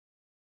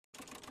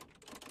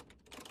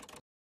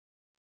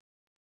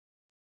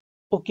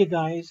Okay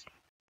guys,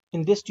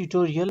 in this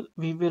tutorial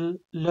we will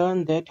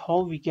learn that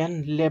how we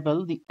can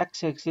label the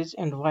x-axis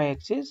and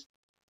y-axis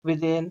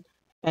within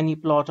any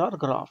plot or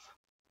graph.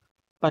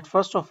 But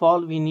first of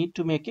all we need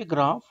to make a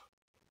graph.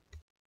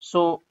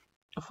 So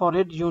for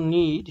it you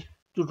need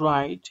to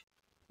write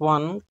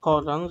 1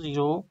 colon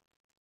 0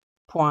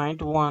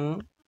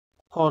 0.1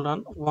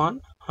 colon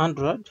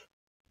 100.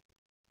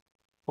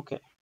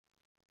 Okay,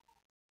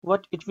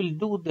 what it will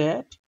do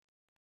that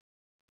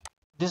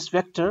this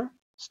vector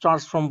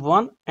starts from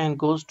 1 and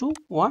goes to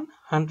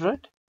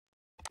 100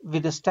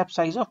 with a step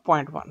size of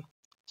 0.1.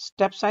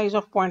 Step size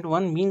of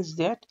 0.1 means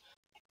that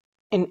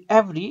in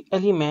every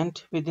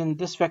element within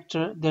this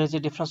vector there is a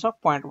difference of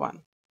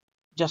 0.1.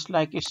 Just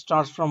like it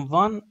starts from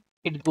 1,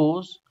 it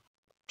goes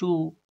to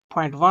zero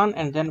point 0.1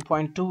 and then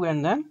 0.2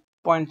 and then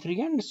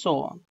 0.3 and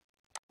so on.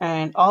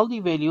 And all the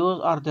values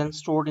are then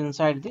stored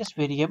inside this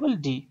variable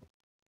d,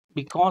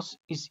 because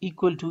is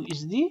equal to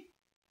is the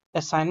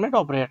assignment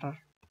operator.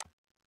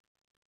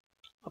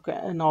 Okay,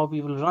 and now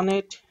we will run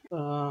it.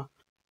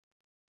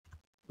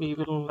 We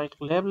will like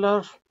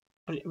labeler,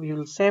 we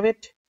will save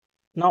it.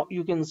 Now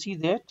you can see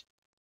that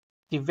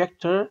the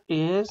vector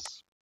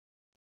is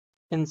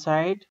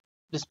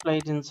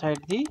displayed inside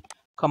the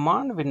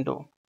command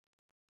window.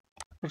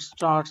 It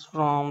starts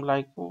from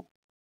like 1.2,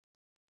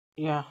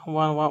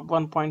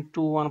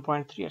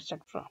 1.3,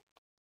 etc.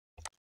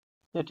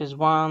 That is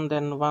 1,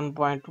 then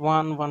 1.1,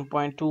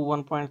 1.2,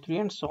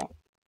 1.3 and so on.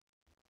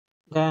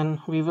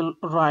 Then we will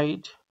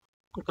write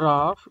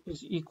graph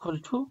is equal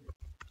to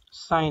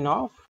sign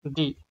of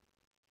d.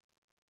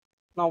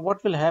 Now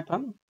what will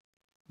happen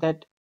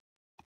that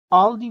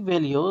all the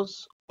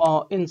values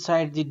are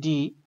inside the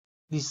d,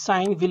 the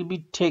sign will be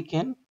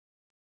taken,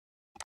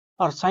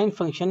 or sign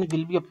function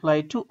will be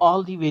applied to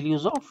all the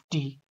values of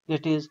d.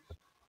 That is,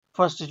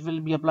 first it will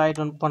be applied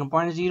on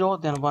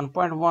 1.0, then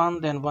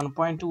 1.1, then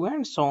 1.2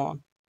 and so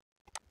on.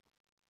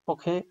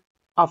 Okay,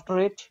 after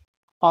it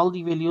all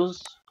the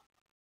values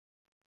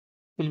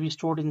will be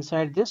stored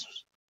inside this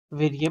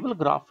variable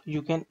graph.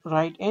 You can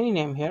write any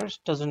name here, it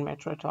doesn't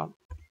matter at all.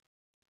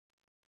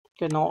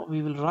 Okay, now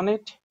we will run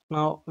it.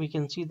 Now we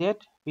can see that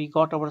we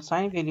got our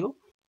sign value.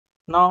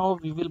 Now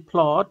we will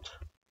plot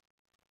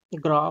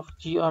graph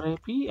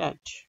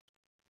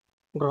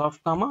graph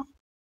comma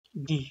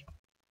d.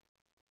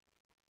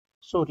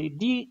 Sorry,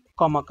 d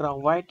comma graph.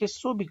 Why it is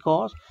so?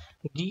 Because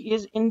d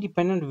is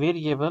independent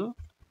variable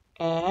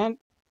and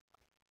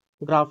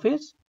graph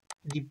is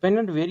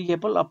dependent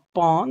variable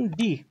upon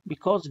d,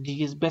 because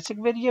d is basic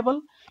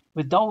variable.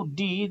 Without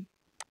d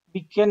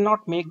we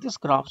cannot make this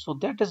graph, so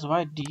that is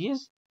why d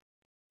is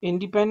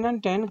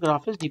independent and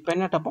graph is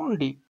dependent upon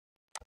d.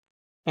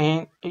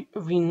 And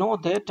we know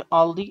that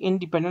all the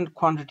independent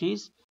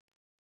quantities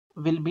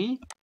will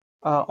be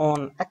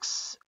on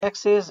x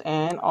axis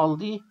and all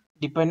the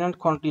dependent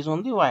quantities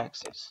on the y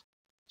axis.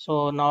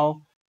 So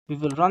now we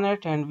will run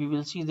it and we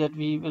will see that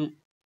we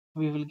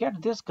will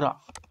get this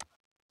graph.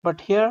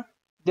 But here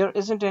there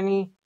isn't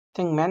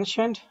anything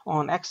mentioned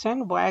on x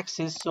and y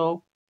axis,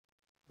 so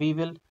we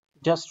will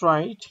just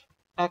write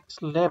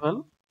x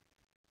label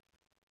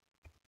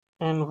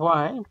and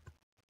y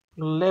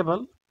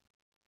label.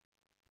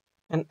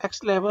 And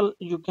x label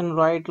you can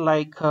write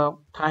like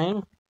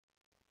time,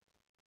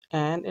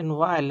 and in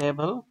y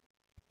label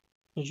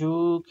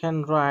you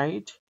can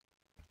write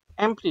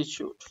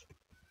amplitude.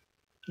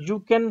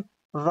 You can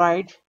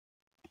write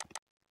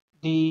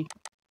the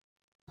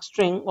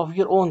string of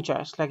your own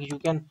choice, like you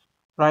can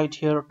write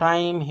here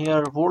time,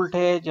 here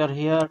voltage, or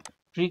here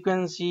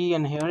frequency,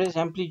 and here is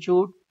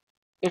amplitude.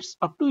 It's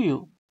up to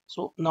you.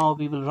 So now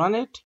we will run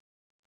it,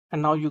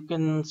 and now you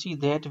can see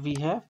that we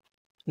have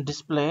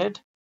displayed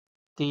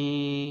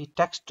the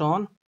text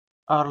on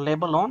or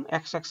label on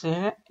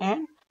x-axis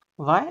and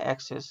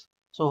y-axis.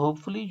 So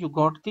hopefully you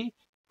got the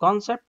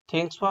concept.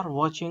 Thanks for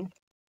watching.